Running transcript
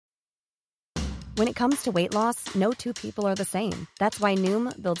When it comes to weight loss, no two people are the same. That's why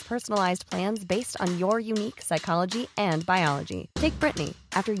Noom builds personalized plans based on your unique psychology and biology. Take Brittany.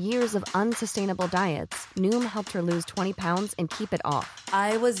 After years of unsustainable diets, Noom helped her lose 20 pounds and keep it off.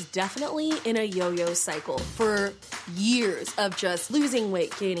 I was definitely in a yo-yo cycle for years of just losing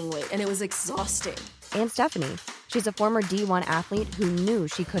weight, gaining weight, and it was exhausting. And Stephanie. She's a former D1 athlete who knew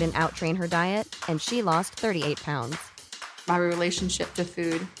she couldn't outtrain her diet, and she lost 38 pounds. My relationship to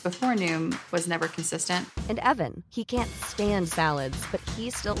food before Noom was never consistent. And Evan, he can't stand salads, but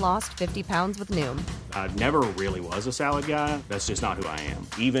he still lost 50 pounds with Noom. I never really was a salad guy. That's just not who I am.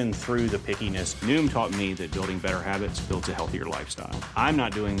 Even through the pickiness, Noom taught me that building better habits builds a healthier lifestyle. I'm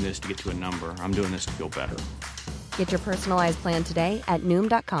not doing this to get to a number. I'm doing this to feel better. Get your personalized plan today at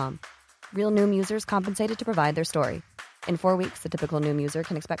Noom.com. Real Noom users compensated to provide their story. In 4 weeks, the typical Noom user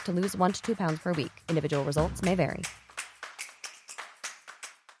can expect to lose 1 to 2 pounds per week. Individual results may vary.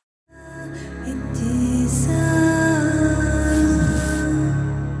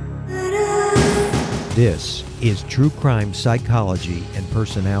 This is True Crime Psychology and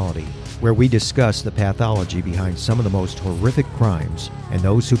Personality, where we discuss the pathology behind some of the most horrific crimes and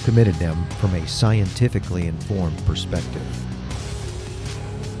those who committed them from a scientifically informed perspective.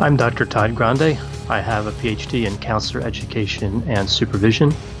 I'm Dr. Todd Grande. I have a PhD in counselor education and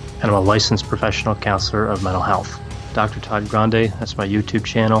supervision, and I'm a licensed professional counselor of mental health. Dr. Todd Grande, that's my YouTube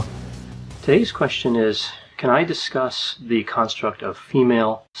channel. Today's question is, can I discuss the construct of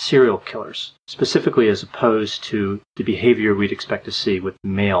female serial killers, specifically as opposed to the behavior we'd expect to see with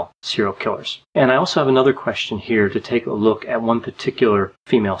male serial killers? And I also have another question here to take a look at one particular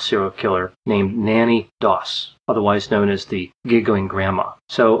female serial killer named Nanny Doss, otherwise known as the Giggling Grandma.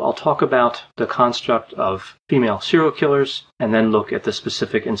 So I'll talk about the construct of female serial killers and then look at the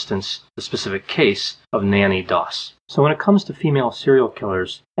specific instance, the specific case of Nanny Doss. So when it comes to female serial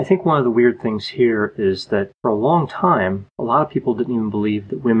killers, I think one of the weird things here is that for a long time, a lot of people didn't even believe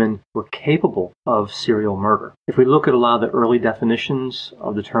that women were capable of serial murder. If we look at a lot of the early definitions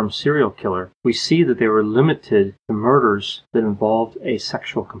of the term serial killer, we see that they were limited to murders that involved a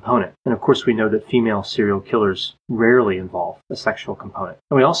sexual component. And of course, we know that female serial killers rarely involve a sexual component.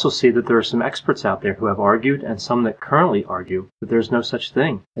 And we also see that there are some experts out there who have argued, and some that currently argue, that there's no such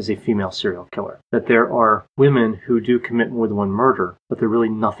thing as a female serial killer. That there are women who do commit more than one murder, but they're really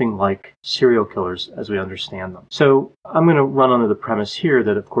nothing like serial killers as we understand them. So I'm going to run under the premise here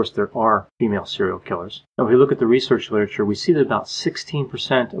that, of course, there are female serial killers. Now, if we look at the research literature, we see that about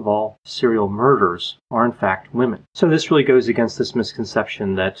 16% of all serial murders are, in fact, women. So this really goes against this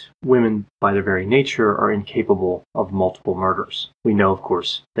misconception that women, by their very nature, are incapable of multiple murders. We know, of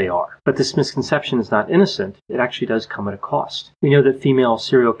course, they are. But this misconception is not innocent. It actually does come at a cost. We know that female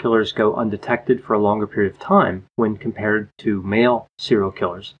serial killers go undetected for a longer period of time when compared to male serial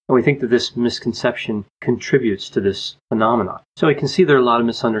killers. And we think that this misconception contributes to this phenomenon. So we can see there are a lot of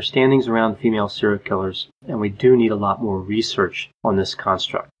misunderstandings around female serial killers, and we do need a lot more research on this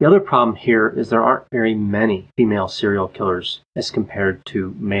construct. The other problem here is there aren't very many female serial killers as compared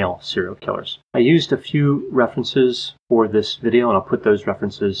to male serial killers. I used a few references for this video, and I'll put those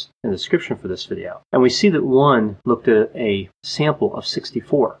references in the description for this video. And we see that one looked at a sample of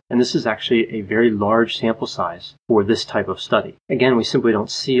 64, and this is actually a very large sample size for this type of study. Again, we simply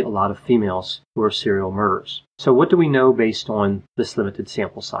don't see a lot of females who are serial murderers. So what do we know based on this limited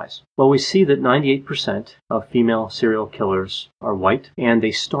sample size? Well, we see that 98% of female serial killers are white, and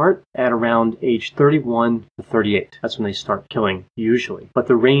they start at around age 31 to 38. That's when they start killing usually. But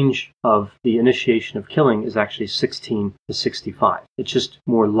the range of the initiation of killing is actually 16 to 65. It's just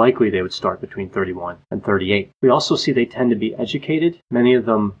more likely they would start between 31 and 38. We also see they tend to be educated. Many of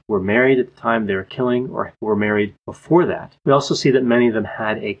them were married at the time they were killing or were married before that. We also see that many of them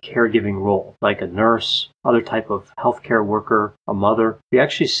had a caregiving role, like a nurse, other type of healthcare worker, a mother. We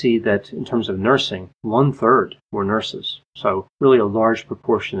actually see that in terms of nursing, 1/3 were nurses. So really a large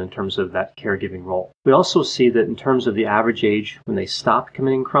proportion in terms of that caregiving role. We also see that in terms of the average age when they stopped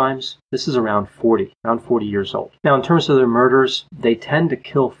committing crimes, this is around 40 years old. Now, in terms of their murders, they tend to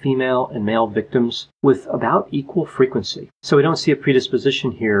kill female and male victims with about equal frequency. So we don't see a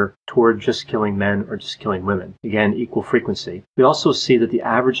predisposition here toward just killing men or just killing women. Again, equal frequency. We also see that the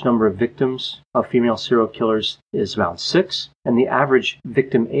average number of victims of female serial killers is about 6, and the average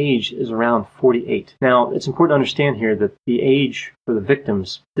victim age is around 48. Now, it's important to understand here that the age for the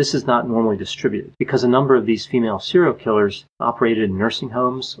victims, this is not normally distributed because a number of these female serial killers operated in nursing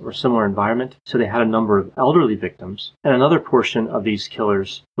homes or similar environment, so they had a number of elderly victims, and another portion of these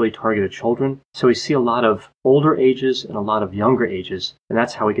killers really targeted children. So we see a lot of older ages and a lot of younger ages, and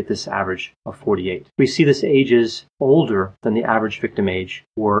that's how we get this average of 48. We see this age is older than the average victim age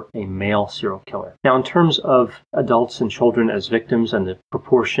for a male serial killer. Now, in terms of adults and children as victims and the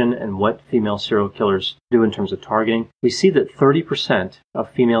proportion and what female serial killers do in terms of targeting, we see that 30%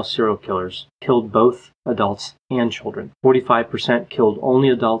 of female serial killers killed both adults and children. 45% killed only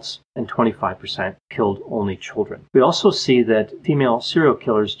adults, and 25% killed only children. We also see that female serial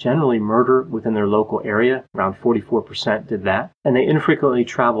killers generally murder within their local area. Around 44% did that. And they infrequently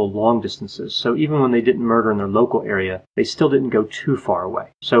travel long distances. So even when they didn't murder in their local area, they still didn't go too far away.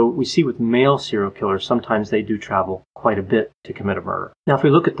 So we see with male serial killers, sometimes they do travel quite a bit to commit a murder. Now, if we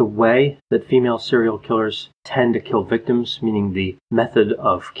look at the way that female serial killers tend to kill victims, meaning the method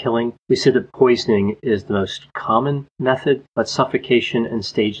of killing, we see that poisoning is the most common method, but suffocation and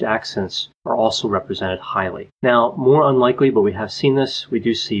staged accidents are also represented highly. Now, more unlikely, but we have seen this, we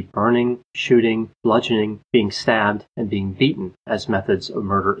do see burning, shooting, bludgeoning, being stabbed, and being beaten as methods of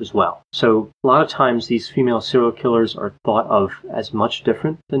murder as well. So a lot of times these female serial killers are thought of as much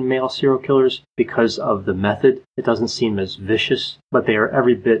different than male serial killers because of the method. It doesn't seem as vicious, but they are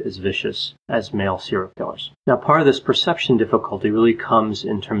every bit as vicious as male serial killers. Now, part of this perception difficulty really comes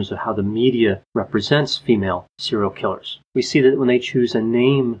in terms of how the media represents female serial killers. We see that when they choose a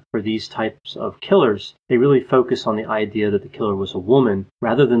name for these types of killers, they really focus on the idea that the killer was a woman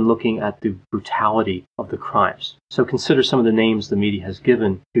rather than looking at the brutality of the crimes. So consider some of the names the media has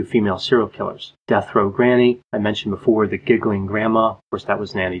given to female serial killers. Death Row Granny, I mentioned before the Giggling Grandma, of course that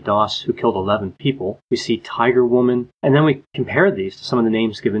was Nanny Doss, who killed 11 people. We see Tiger Woman, and then we compare these to some of the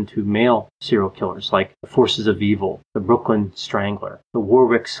names given to male serial killers, like the Forces of Evil, the Brooklyn Strangler, the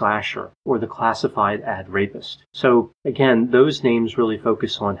Warwick Slasher, or the Classified Ad Rapist. So again, those names really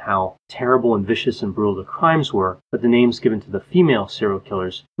focus on how terrible and vicious and brutal the crimes were, but the names given to the female serial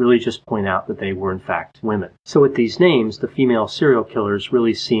killers really just point out that they were in fact women. So with these names, the female serial killers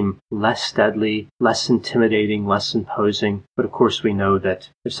really seem less deadly, less intimidating, less imposing, but of course we know that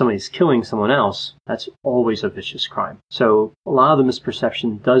if somebody's killing someone else, that's always a vicious crime. So a lot of the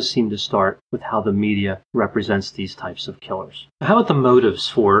misperception does seem to start with how the media represents these types of killers. How about the motives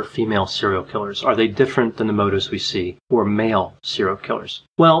for female serial killers? Are they different than the motives we see for male serial killers?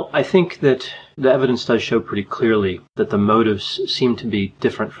 Well, I think that the evidence does show pretty clearly that the motives seem to be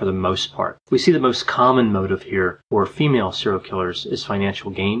different for the most part. We see the most common motive here for female serial killers is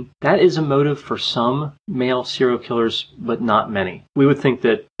financial gain. That is a motive for some male serial killers, but not many. We would think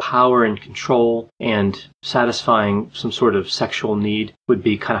that power and control and satisfying some sort of sexual need would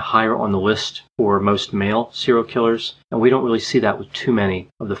be kind of higher on the list for most male serial killers, and we don't really see that with too many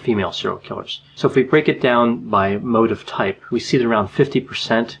of the female serial killers. So if we break it down by motive type, we see that around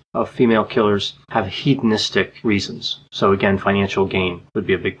 50% of female killers have hedonistic reasons. So again, financial gain would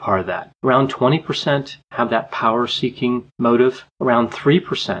be a big part of that. Around 20% have that power-seeking motive. Around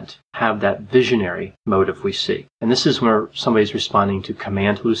 3% have that visionary motive we see. And this is where somebody's responding to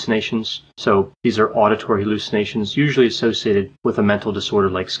command hallucinations. So these are auditory hallucinations usually associated with a mental disorder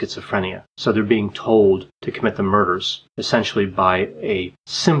like schizophrenia. So they're being told to commit the murders essentially by a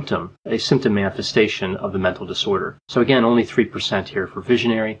symptom manifestation of the mental disorder. So again, only 3% here for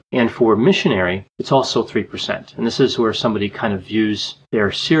visionary. And for missionary, it's also 3%. And this is where somebody kind of views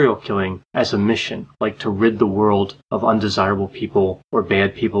their serial killing as a mission, like to rid the world of undesirable people or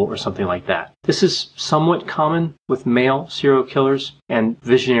bad people or something like that. This is somewhat common with male serial killers, and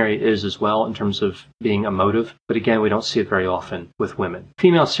visionary is as well in terms of being a motive, but again, we don't see it very often with women.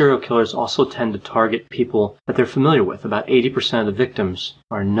 Female serial killers also tend to target people that they're familiar with. About 80% of the victims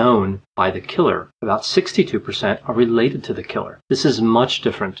are known by the killer. About 62% are related to the killer. This is much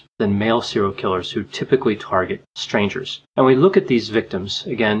different than male serial killers who typically target strangers. And we look at these victims,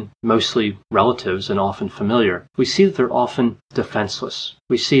 again, mostly relatives and often familiar, we see that they're often defenseless.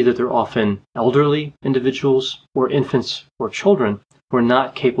 We see that they're often elderly individuals or infants or children who are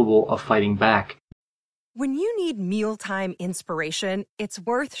not capable of fighting back. When you need mealtime inspiration, it's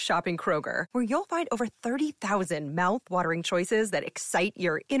worth shopping Kroger, where you'll find over 30,000 mouth-watering choices that excite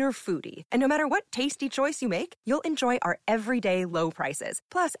your inner foodie. And no matter what tasty choice you make, you'll enjoy our everyday low prices,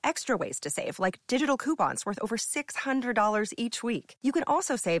 plus extra ways to save, like digital coupons worth over $600 each week. You can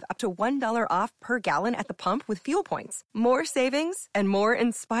also save up to $1 off per gallon at the pump with fuel points. More savings and more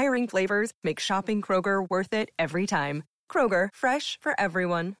inspiring flavors make shopping Kroger worth it every time. Kroger, fresh for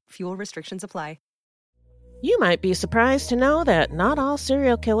everyone. Fuel restrictions apply. You might be surprised to know that not all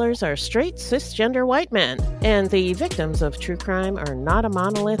serial killers are straight, cisgender white men, and the victims of true crime are not a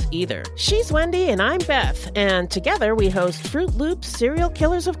monolith either. She's Wendy and I'm Beth, and together we host Fruit Loops Serial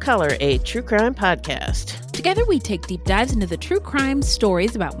Killers of Color, a true crime podcast. Together we take deep dives into the true crime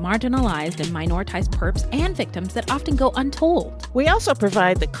stories about marginalized and minoritized perps and victims that often go untold. We also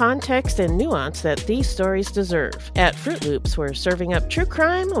provide the context and nuance that these stories deserve. At Fruit Loops, we're serving up true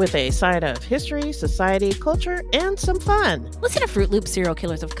crime with a side of history, society, culture, and some fun. Listen to Fruit Loops Serial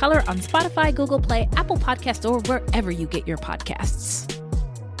Killers of Color on Spotify, Google Play, Apple Podcasts, or wherever you get your podcasts.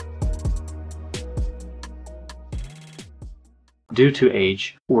 Due to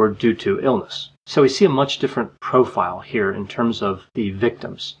age or due to illness. So we see a much different profile here in terms of the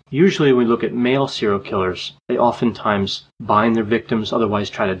victims. Usually when we look at male serial killers, they oftentimes bind their victims, otherwise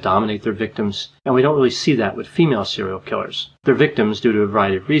try to dominate their victims, and we don't really see that with female serial killers. Their victims, due to a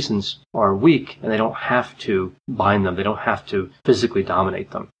variety of reasons, are weak, and they don't have to bind them. They don't have to physically dominate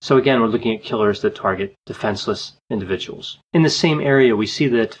them. So again, we're looking at killers that target defenseless individuals. In the same area, we see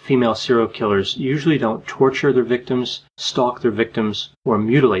that female serial killers usually don't torture their victims, stalk their victims, or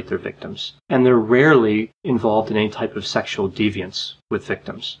mutilate their victims. And they're rarely involved in any type of sexual deviance with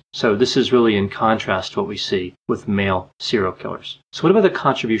victims. So this is really in contrast to what we see with male serial killers. So what about the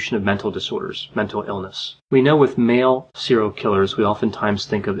contribution of mental disorders, mental illness? We know with male serial killers, we oftentimes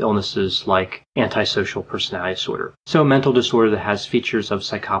think of illnesses like antisocial personality disorder. So a mental disorder that has features of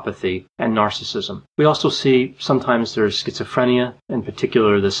psychopathy and narcissism. We also see sometimes there's schizophrenia, in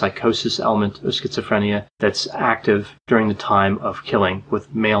particular the psychosis element of schizophrenia that's active during the time of killing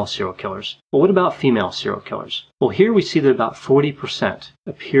with male serial killers. Well, what about female serial killers? Well, here we see that about 40%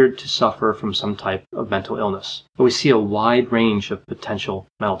 appeared to suffer from some type of mental illness. But we see a wide range of potential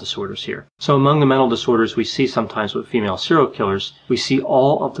mental disorders here. So among the mental disorders we see sometimes with female serial killers, we see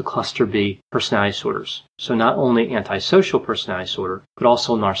all of the cluster B personality disorders. So not only antisocial personality disorder, but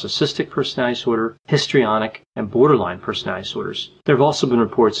also narcissistic personality disorder, histrionic, and borderline personality disorders. There have also been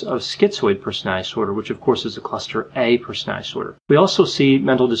reports of schizoid personality disorder, which of course is a cluster A personality disorder. We also see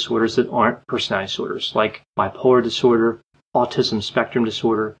mental disorders that aren't personality disorders, like bipolar disorder, autism spectrum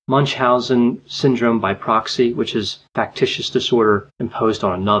disorder, Munchausen syndrome by proxy, which is factitious disorder imposed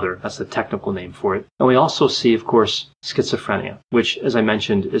on another. That's the technical name for it. And we also see, of course, schizophrenia, which, as I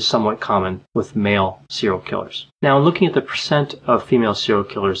mentioned, is somewhat common with male serial killers. Now, looking at the percent of female serial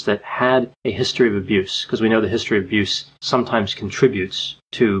killers that had a history of abuse, because we know the history of abuse sometimes contributes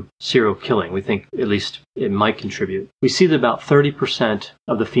to serial killing. We think at least it might contribute. We see that about 30%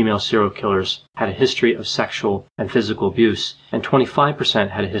 of the female serial killers had a history of sexual and physical abuse, and 25%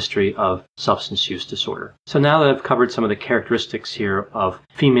 had a history of substance use disorder. So now that I've covered some of the characteristics here of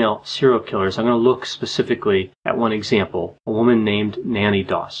female serial killers, I'm going to look specifically at one example, a woman named Nanny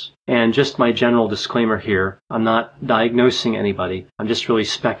Doss. And just my general disclaimer here, I'm not diagnosing anybody. I'm just really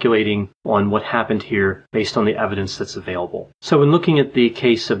speculating on what happened here based on the evidence that's available. So when looking at the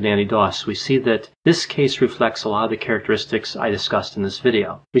case of Nanny Doss, we see that this case reflects a lot of the characteristics I discussed in this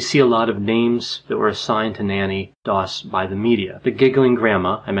video. We see a lot of names that were assigned to Nanny Doss by the media. The Giggling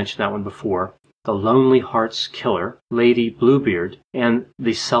Grandma, I mentioned that one before, the Lonely Hearts Killer, Lady Bluebeard, and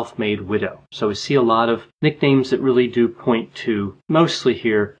the Self-Made Widow. So we see a lot of nicknames that really do point to, mostly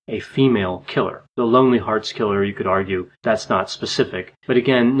here, a female killer. The Lonely Hearts Killer, you could argue, that's not specific. But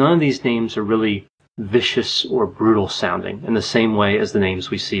again, none of these names are really vicious or brutal sounding in the same way as the names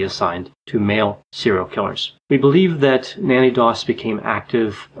we see assigned to male serial killers. We believe that Nanny Doss became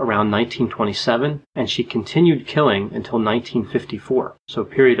active around 1927, and she continued killing until 1954, so a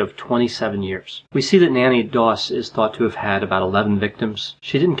period of 27 years. We see that Nanny Doss is thought to have had about 11 victims.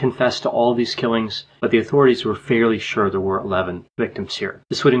 She didn't confess to all these killings, but the authorities were fairly sure there were 11 victims here.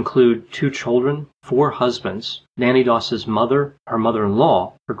 This would include 2 children, 4 husbands, Nanny Doss's mother, her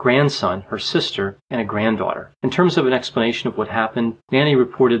mother-in-law, her grandson, her sister, and a granddaughter. In terms of an explanation of what happened, Nanny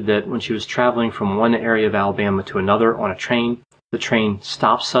reported that when she was traveling from one area of Alabama to another on a train, the train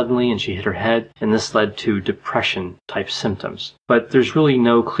stopped suddenly and she hit her head, and this led to depression-type symptoms. But there's really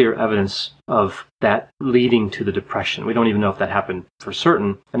no clear evidence of that leading to the depression. We don't even know if that happened for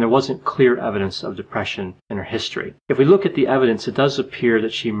certain, and there wasn't clear evidence of depression in her history. If we look at the evidence, it does appear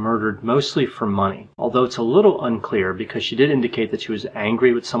that she murdered mostly for money, although it's a little unclear because she did indicate that she was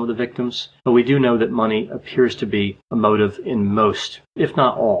angry with some of the victims, but we do know that money appears to be a motive in most, if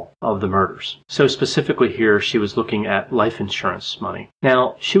not all, of the murders. So specifically here, she was looking at life insurance money.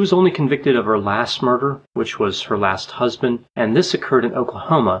 Now, she was only convicted of her last murder, which was her last husband, and this occurred in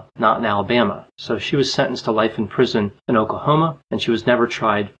Oklahoma, not in Alabama. So she was sentenced to life in prison in Oklahoma, and she was never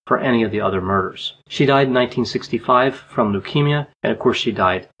tried for any of the other murders. She died in 1965 from leukemia, and of course she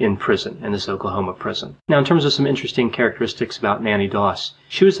died in prison, in this Oklahoma prison. Now, in terms of some interesting characteristics about Nanny Doss,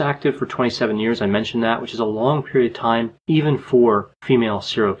 she was active for 27 years, I mentioned that, which is a long period of time, even for female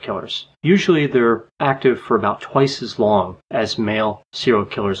serial killers. Usually they're active for about twice as long as male serial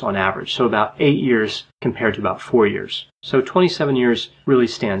killers on average, so about 8 years compared to about 4 years. So 27 years really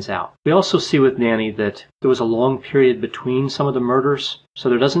stands out. We also see with Nanny that there was a long period between some of the murders, so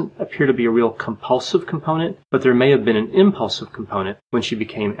there doesn't appear to be a real compulsive component, but there may have been an impulsive component when she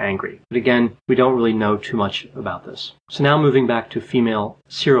became angry. But again, we don't really know too much about this. So now moving back to female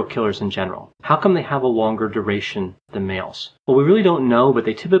serial killers in general. How come they have a longer duration than males? Well, we really don't know, but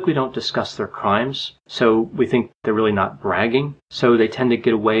they typically don't discuss their crimes, so we think they're really not bragging. So they tend to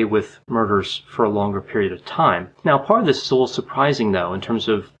get away with murders for a longer period of time. Now, part of this is a little surprising, though, in terms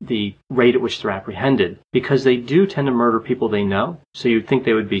of the rate at which they're apprehended, because they do tend to murder people they know. So you'd think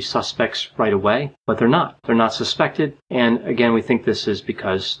they would be suspects right away, but they're not. They're not suspected. And again, we think this is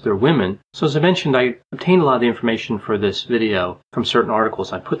because they're women. So as I mentioned, I obtained a lot of the information for this video from certain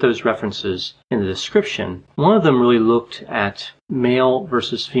articles. I put those references in the description. One of them really looked at male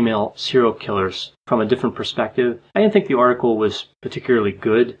versus female serial killers from a different perspective. I didn't think the article was particularly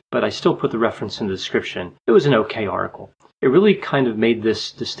good, but I still put the reference in the description. It was an okay article. It really kind of made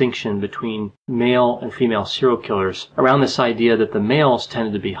this distinction between male and female serial killers around this idea that the males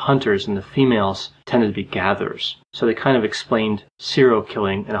tended to be hunters and the females tended to be gatherers. So they kind of explained serial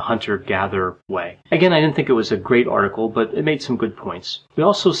killing in a hunter-gatherer way. Again, I didn't think it was a great article, but it made some good points. We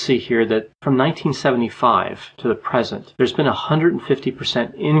also see here that from 1975 to the present, there's been a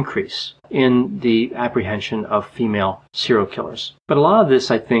 150% increase in the apprehension of female serial killers. But a lot of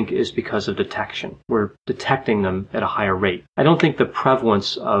this, I think, is because of detection. We're detecting them at a higher rate. I don't think the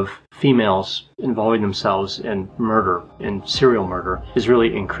prevalence of females involving themselves in murder, in serial murder, is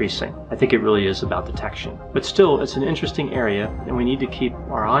really increasing. I think it really is about detection. But still, it's an interesting area, and we need to keep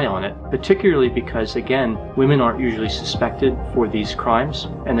our eye on it, particularly because, again, women aren't usually suspected for these crimes,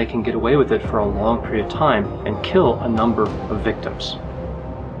 and they can get away with it for a long period of time and kill a number of victims.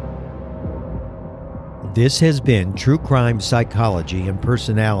 This has been True Crime Psychology and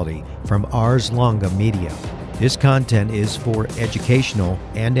Personality from Ars Longa Media. This content is for educational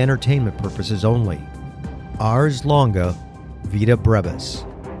and entertainment purposes only. Ars Longa, Vita Brevis.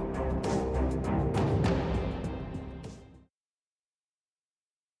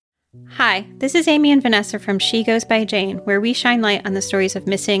 Hi, this is Amy and Vanessa from She Goes by Jane, where we shine light on the stories of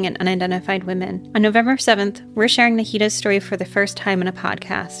missing and unidentified women. On November 7th, we're sharing Nahita's story for the first time in a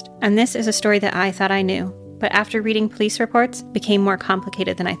podcast. And this is a story that I thought I knew, but after reading police reports, became more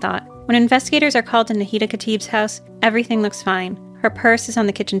complicated than I thought. When investigators are called to Nahita Khatib's house, everything looks fine. Her purse is on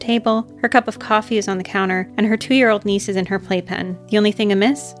the kitchen table, her cup of coffee is on the counter, and her 2-year-old niece is in her playpen. The only thing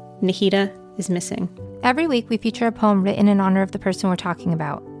amiss? Nahita is missing. Every week we feature a poem written in honor of the person we're talking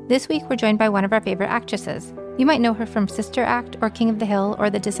about. This week we're joined by one of our favorite actresses. You might know her from Sister Act or King of the Hill or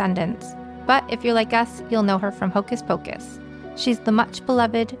The Descendants. But if you're like us, you'll know her from Hocus Pocus. She's the much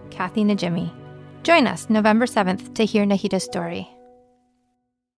beloved Kathy Najimy. Join us November 7th to hear Nahita's story.